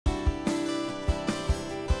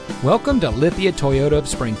Welcome to Lithia Toyota of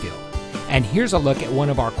Springfield. And here's a look at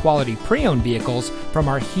one of our quality pre-owned vehicles from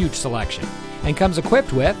our huge selection, and comes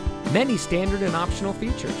equipped with many standard and optional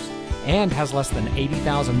features, and has less than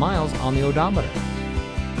 80,000 miles on the odometer.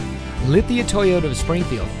 Lithia Toyota of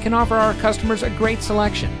Springfield can offer our customers a great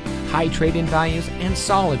selection, high trade-in values, and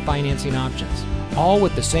solid financing options, all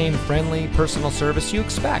with the same friendly, personal service you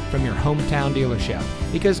expect from your hometown dealership,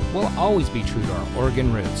 because we'll always be true to our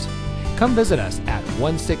Oregon roots. Come visit us at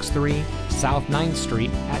 163 South 9th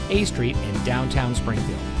Street at A Street in downtown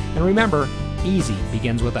Springfield. And remember, easy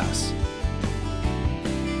begins with us.